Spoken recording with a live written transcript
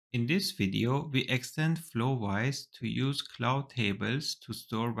In this video, we extend Flowise to use Cloud Tables to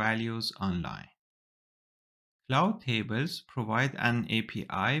store values online. Cloud Tables provide an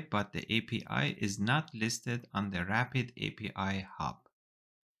API, but the API is not listed on the Rapid API Hub.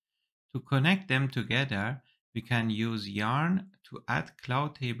 To connect them together, we can use Yarn to add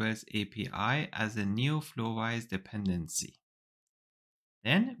Cloudtables-API as a new Flowise dependency.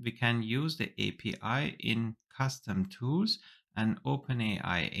 Then we can use the API in Custom Tools and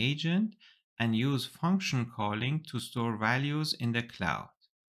OpenAI agent and use function calling to store values in the cloud.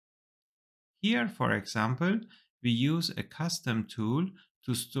 Here, for example, we use a custom tool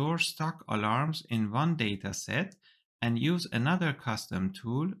to store stock alarms in one dataset and use another custom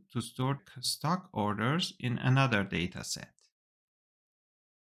tool to store stock orders in another dataset.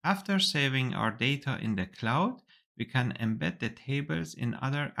 After saving our data in the cloud, we can embed the tables in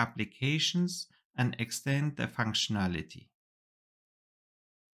other applications and extend the functionality.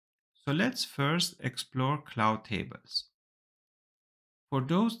 So let's first explore Cloud Tables. For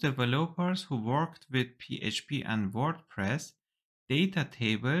those developers who worked with PHP and WordPress, Data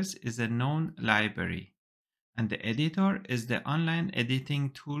Tables is a known library, and the editor is the online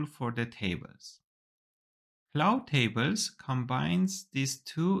editing tool for the tables. Cloud Tables combines these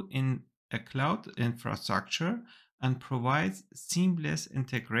two in a cloud infrastructure and provides seamless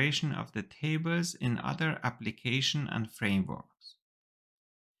integration of the tables in other applications and frameworks.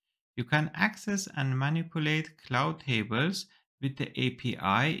 You can access and manipulate Cloud Tables with the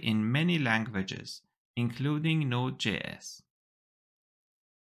API in many languages, including Node.js.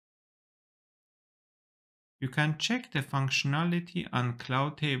 You can check the functionality on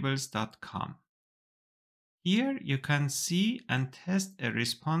cloudtables.com. Here you can see and test a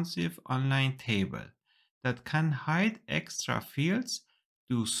responsive online table that can hide extra fields,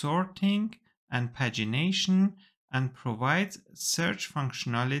 do sorting and pagination, and provides search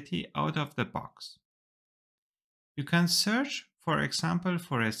functionality out of the box. You can search, for example,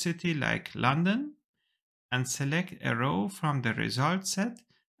 for a city like London and select a row from the result set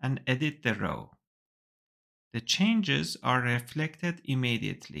and edit the row. The changes are reflected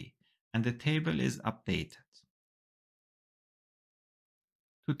immediately and the table is updated.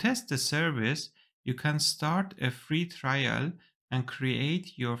 To test the service, you can start a free trial and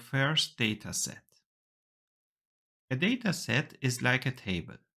create your first dataset. A dataset is like a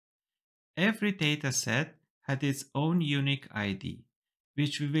table. Every dataset had its own unique ID,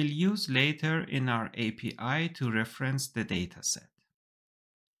 which we will use later in our API to reference the dataset.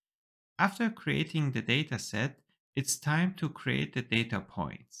 After creating the dataset, it's time to create the data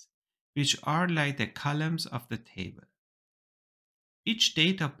points, which are like the columns of the table. Each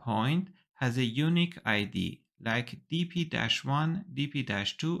data point has a unique ID, like dp-1,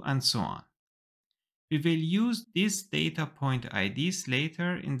 dp-2, and so on. We will use these data point IDs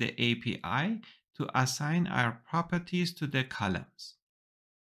later in the API to assign our properties to the columns.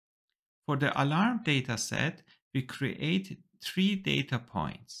 For the alarm dataset, we create 3 data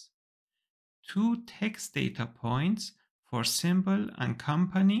points. 2 text data points for symbol and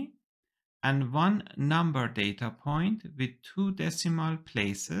company, and 1 number data point with 2 decimal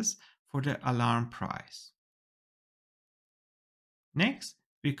places for the alarm price. Next,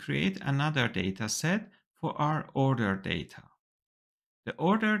 we create another dataset for our order data. The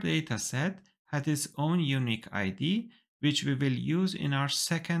order dataset has its own unique ID, which we will use in our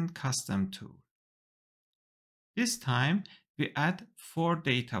second custom tool. This time, we add 4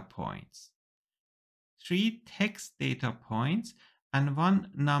 data points, 3 text data points, and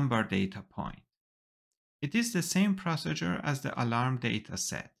 1 number data point. It is the same procedure as the alarm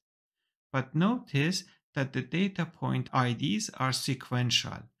dataset, but notice that the data point IDs are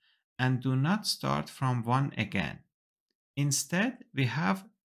sequential and do not start from 1 again. Instead, we have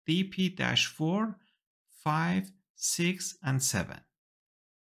dp-4, 5, 6, and 7.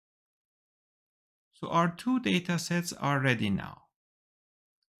 So our 2 datasets are ready now.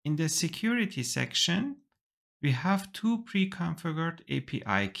 In the security section, we have 2 pre-configured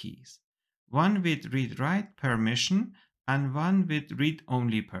API keys, one with read-write permission and one with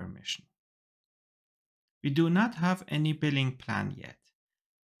read-only permission. We do not have any billing plan yet,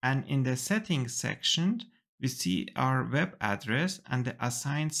 and in the settings section, we see our web address and the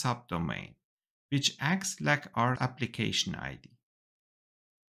assigned subdomain, which acts like our application ID.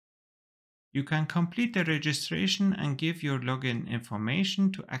 You can complete the registration and give your login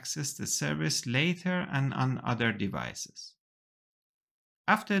information to access the service later and on other devices.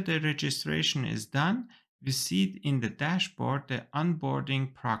 After the registration is done, we see in the dashboard the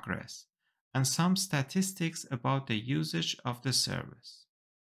onboarding progress and some statistics about the usage of the service.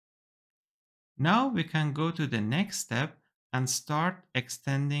 Now we can go to the next step and start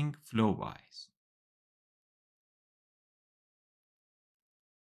extending Flowise.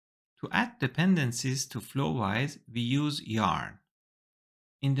 To add dependencies to Flowise, we use Yarn.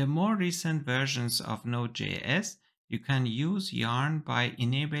 In the more recent versions of Node.js, you can use Yarn by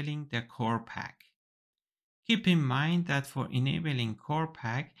enabling the corepack. Keep in mind that for enabling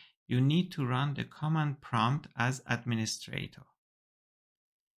corepack, you need to run the command prompt as administrator.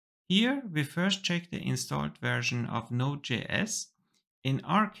 Here, we first check the installed version of Node.js. In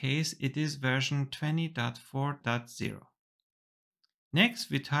our case, it is version 20.4.0. Next,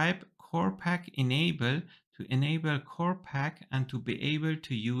 we type corepack enable to enable corepack and to be able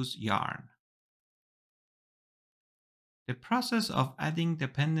to use Yarn. The process of adding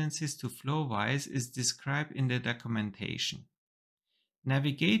dependencies to Flowise is described in the documentation.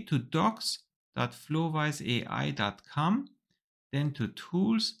 Navigate to docs.flowiseai.com, then to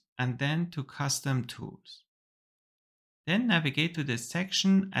Tools, and then to Custom Tools. Then navigate to the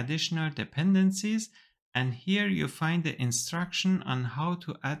section Additional Dependencies, and here you find the instruction on how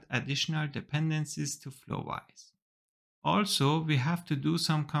to add additional dependencies to Flowise. Also, we have to do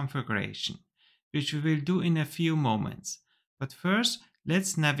some configuration, which we will do in a few moments. But first,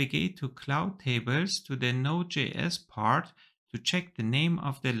 let's navigate to Cloudtables to the Node.js part to check the name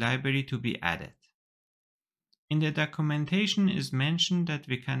of the library to be added. In the documentation is mentioned that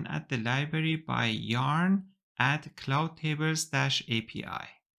we can add the library by yarn add Cloudtables-API.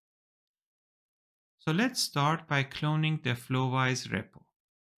 So let's start by cloning the Flowise repo.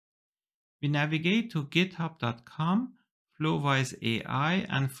 We navigate to github.com, Flowise.ai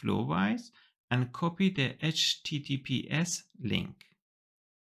and Flowise, and copy the HTTPS link.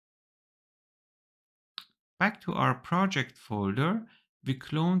 Back to our project folder, we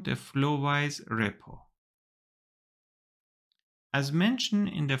clone the Flowise repo. As mentioned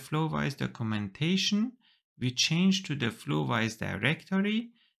in the Flowise documentation, we change to the Flowise directory,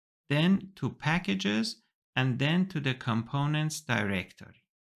 then to packages, and then to the components directory.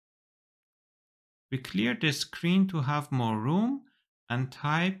 We clear the screen to have more room and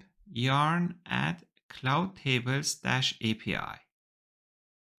type yarn add Cloudtables-API.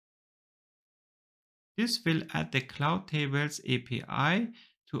 This will add the Cloudtables-API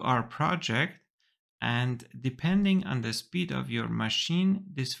to our project, and depending on the speed of your machine,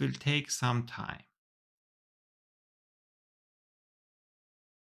 this will take some time.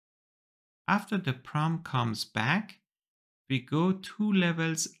 After the prompt comes back, we go 2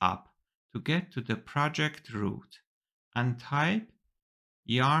 levels up to get to the project root and type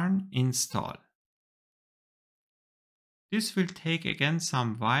yarn install. This will take again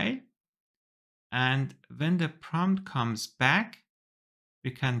some while, and when the prompt comes back, we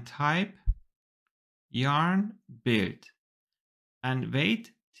can type yarn build and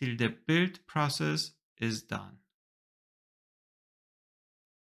wait till the build process is done.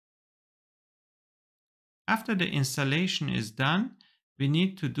 After the installation is done, we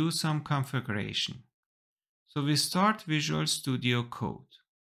need to do some configuration. So we start Visual Studio Code.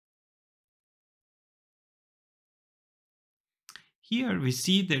 Here we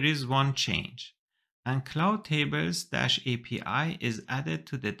see there is one change, and Cloudtables-API is added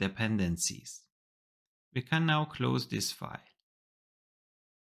to the dependencies. We can now close this file.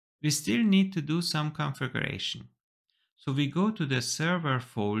 We still need to do some configuration. So we go to the server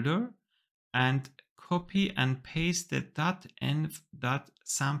folder and copy and paste the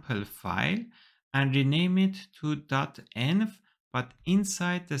 .env.sample file and rename it to .env, but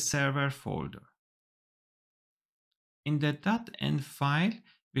inside the server folder. In the .env file,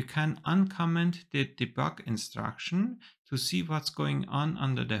 we can uncomment the debug instruction to see what's going on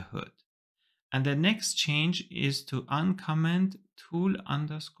under the hood. And the next change is to uncomment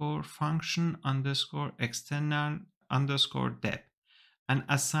tool_function_external_dep and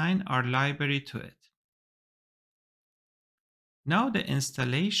assign our library to it. Now the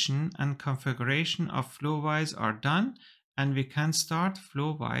installation and configuration of Flowise are done, and we can start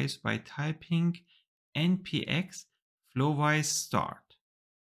Flowise by typing npx Flowise start.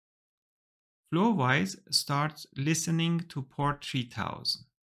 Flowise starts listening to port 3000.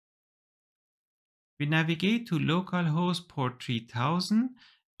 We navigate to localhost port 3000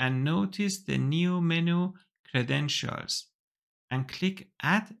 and notice the new menu credentials and click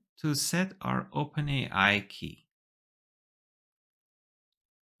add to set our OpenAI key.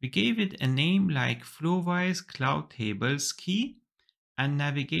 We gave it a name like Flowise Cloudtables key and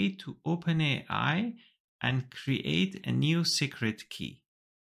navigate to OpenAI and create a new secret key.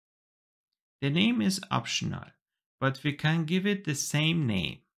 The name is optional, but we can give it the same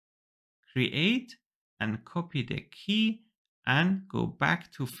name. Create and copy the key and go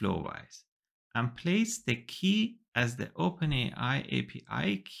back to Flowise and place the key as the OpenAI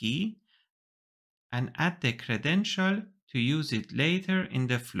API key and add the credential to use it later in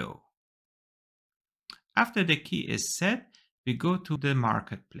the flow. After the key is set, we go to the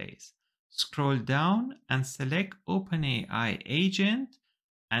marketplace. Scroll down and select OpenAI agent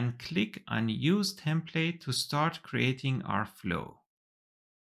and click on Use Template to start creating our flow.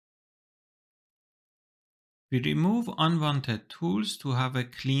 We remove unwanted tools to have a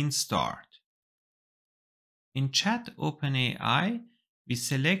clean start. In Chat OpenAI, we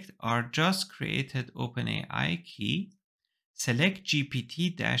select our just created OpenAI key, select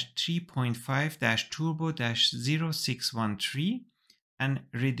GPT-3.5-Turbo-0613 and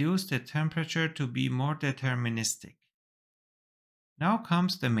reduce the temperature to be more deterministic. Now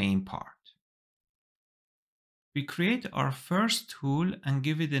comes the main part. We create our first tool and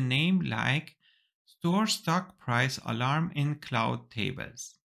give it a name like Store Stock Price Alarm in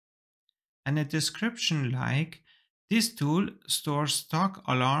Cloudtables, and a description like this tool stores stock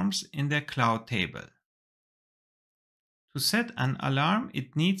alarms in the cloud table. To set an alarm,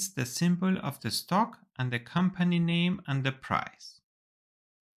 it needs the symbol of the stock and the company name and the price.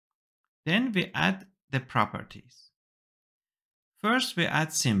 Then we add the properties. First, we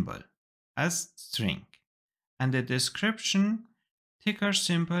add symbol as string and the description ticker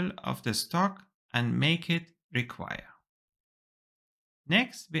symbol of the stock and make it require.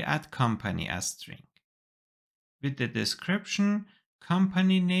 Next, we add company as string with the description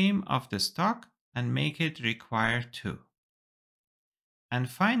company name of the stock and make it require too. And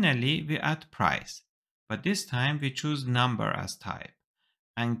finally, we add price, but this time we choose number as type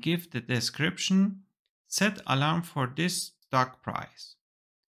and give the description set alarm for this stock price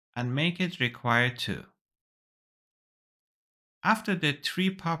and make it require too. After the three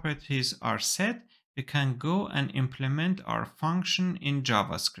properties are set, we can go and implement our function in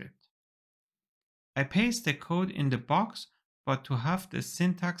JavaScript. I paste the code in the box, but to have the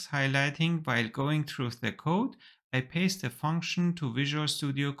syntax highlighting while going through the code, I paste the function to Visual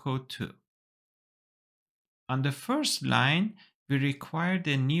Studio Code 2. On the first line, we require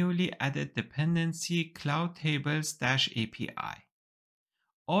the newly added dependency Cloudtables-API.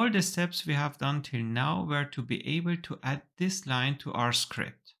 All the steps we have done till now were to be able to add this line to our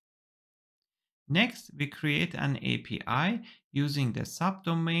script. Next, we create an API using the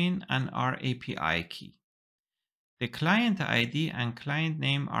subdomain and our API key. The client ID and client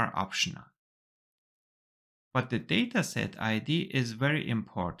name are optional, but the dataset ID is very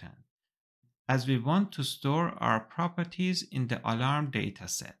important as we want to store our properties in the alarm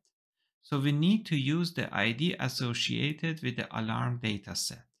dataset. So we need to use the ID associated with the alarm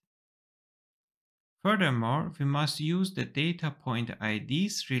dataset. Furthermore, we must use the data point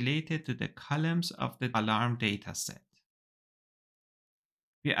IDs related to the columns of the alarm dataset.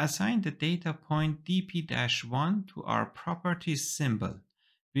 We assign the data point dp-1 to our properties symbol,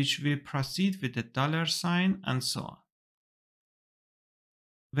 which will proceed with the $sign and so on.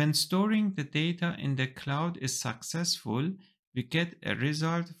 When storing the data in the cloud is successful, we get a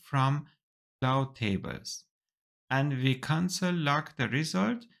result from Cloudtables, and we console log the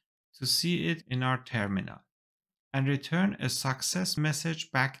result to see it in our terminal and return a success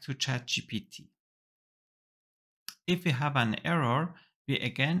message back to ChatGPT. If we have an error, we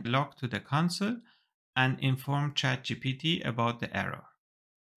again log to the console and inform ChatGPT about the error.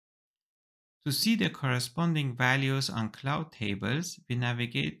 To see the corresponding values on Cloudtables, we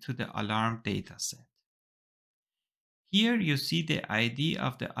navigate to the alarm dataset. Here you see the ID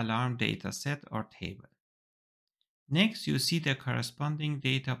of the alarm dataset or table. Next, you see the corresponding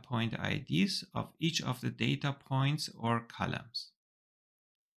data point IDs of each of the data points or columns.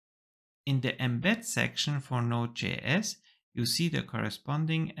 In the embed section for Node.js, you see the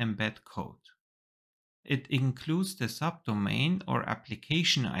corresponding embed code. It includes the subdomain or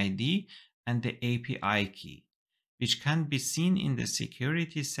application ID and the API key, which can be seen in the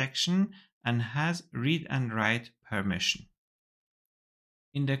security section and has read and write permission.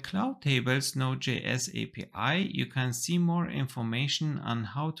 In the Cloudtables Node.js API, you can see more information on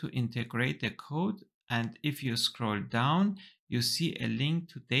how to integrate the code, and if you scroll down, you see a link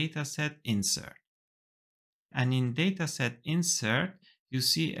to dataset insert. And in dataset insert, you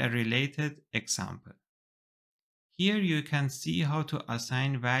see a related example. Here you can see how to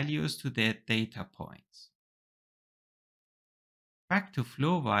assign values to the data points. Back to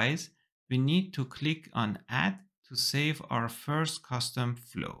Flowise, we need to click on Add to save our first custom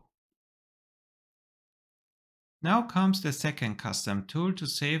flow. Now comes the second custom tool to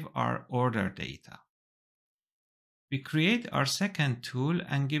save our order data. We create our second tool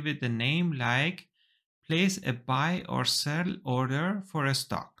and give it the name like place a buy or sell order for a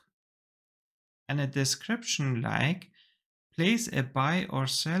stock. and a description like place a buy or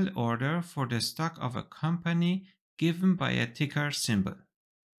sell order for the stock of a company given by a ticker symbol.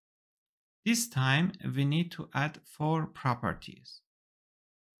 This time we need to add 4 properties.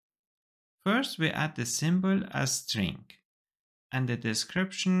 First, we add the symbol as string and the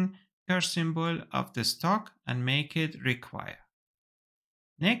description ticker symbol of the stock and make it require.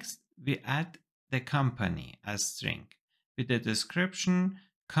 Next, we add the company as string with the description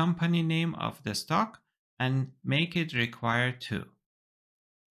company name of the stock and make it require too.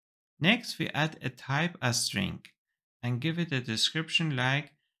 Next, we add a type as string and give it a description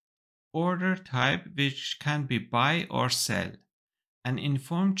like order type, which can be buy or sell, and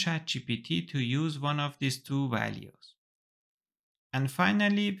inform ChatGPT to use one of these 2 values. And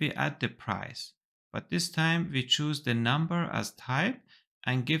finally, we add the price, but this time we choose the number as type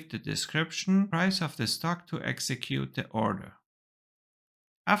and give the description price of the stock to execute the order.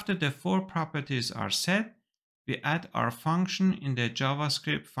 After the 4 properties are set, we add our function in the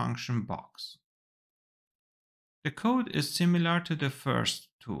JavaScript function box. The code is similar to the first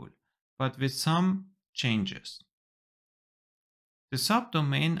tool, but with some changes. The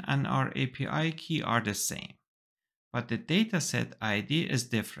subdomain and our API key are the same, but the dataset ID is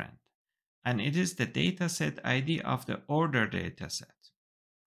different, and it is the dataset ID of the order dataset.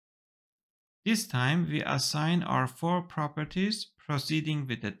 This time we assign our 4 properties proceeding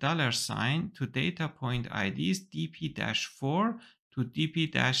with the $sign to data point IDs dp-4 to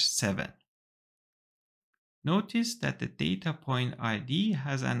dp-7. Notice that the data point ID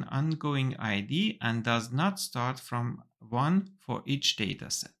has an ongoing ID and does not start from 1 for each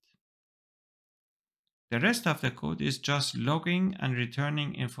dataset. The rest of the code is just logging and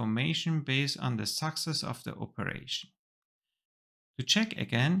returning information based on the success of the operation. To check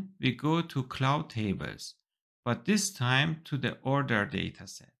again, we go to Cloudtables, but this time to the order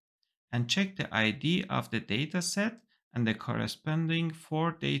dataset, and check the ID of the dataset and the corresponding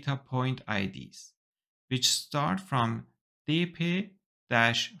 4 data point IDs, which start from dp-4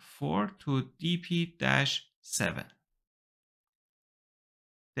 to dp-7.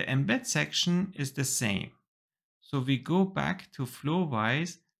 The embed section is the same, so we go back to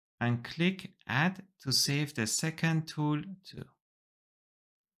Flowise and click Add to save the second tool too.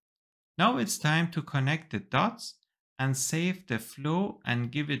 Now it's time to connect the dots and save the flow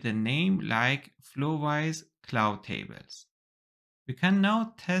and give it a name like Flowise Cloudtables. We can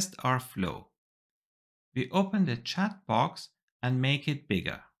now test our flow. We open the chat box and make it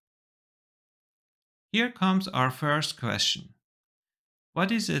bigger. Here comes our first question.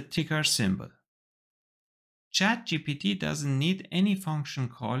 What is a ticker symbol? ChatGPT doesn't need any function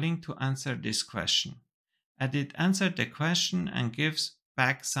calling to answer this question, and it answered the question and gives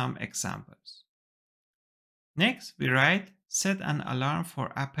back some examples. Next, we write set an alarm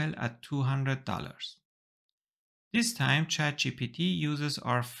for Apple at $200. This time, ChatGPT uses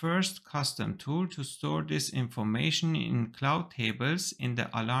our first custom tool to store this information in Cloudtables in the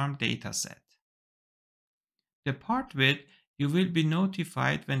alarm dataset. The part with you will be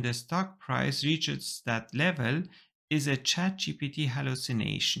notified when the stock price reaches that level is a ChatGPT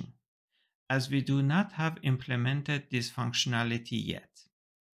hallucination, as we do not have implemented this functionality yet.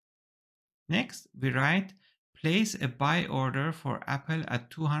 Next, we write place a buy order for Apple at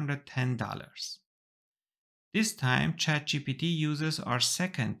 $210. This time, ChatGPT uses our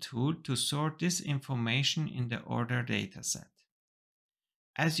second tool to sort this information in the order dataset.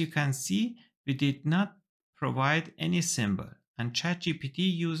 As you can see, we did not provide any symbol, and ChatGPT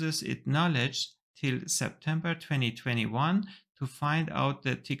uses its knowledge till September 2021 to find out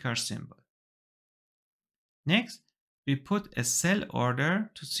the ticker symbol. Next, we put a sell order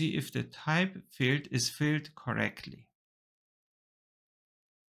to see if the type field is filled correctly.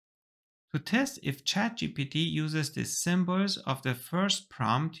 To test if ChatGPT uses the symbols of the first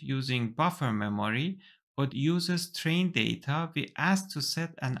prompt using buffer memory or uses trained data, we ask to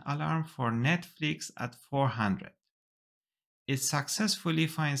set an alarm for Netflix at 400. It successfully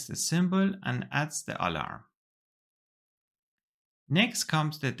finds the symbol and adds the alarm. Next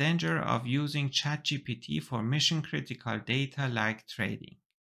comes the danger of using ChatGPT for mission-critical data like trading.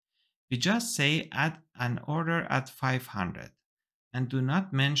 We just say add an order at 500 and do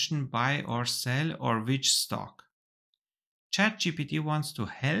not mention buy or sell or which stock. ChatGPT wants to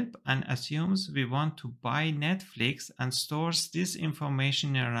help and assumes we want to buy Netflix and stores this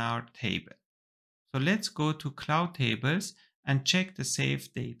information in our table. So let's go to Cloudtables and check the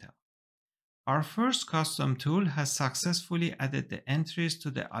saved data. Our first custom tool has successfully added the entries to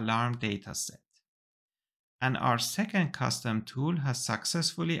the alarm dataset. And our second custom tool has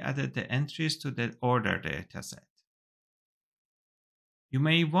successfully added the entries to the order dataset. You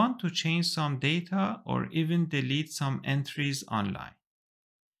may want to change some data or even delete some entries online.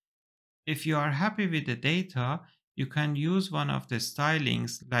 If you are happy with the data, you can use one of the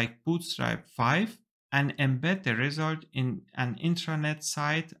stylings like Bootstrap 5 and embed the result in an intranet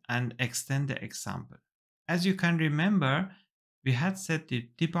site and extend the example. As you can remember, we had set the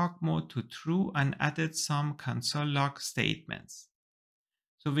debug mode to true and added some console log statements,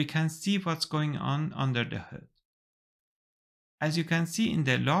 so we can see what's going on under the hood. As you can see in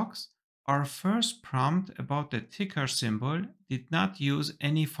the logs, our first prompt about the ticker symbol did not use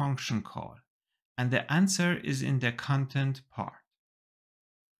any function call, and the answer is in the content part.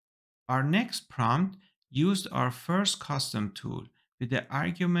 Our next prompt used our first custom tool with the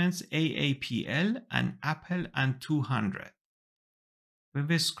arguments AAPL and Apple and 200. When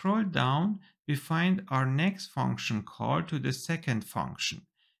we scroll down, we find our next function call to the second function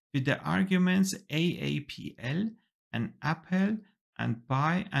with the arguments AAPL and Apple and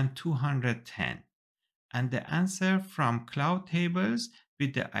buy and 210, and the answer from Cloudtables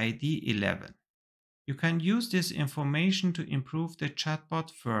with the ID 11. You can use this information to improve the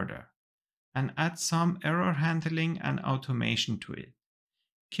chatbot further and add some error handling and automation to it.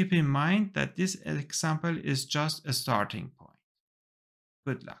 Keep in mind that this example is just a starting point.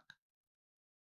 Good luck.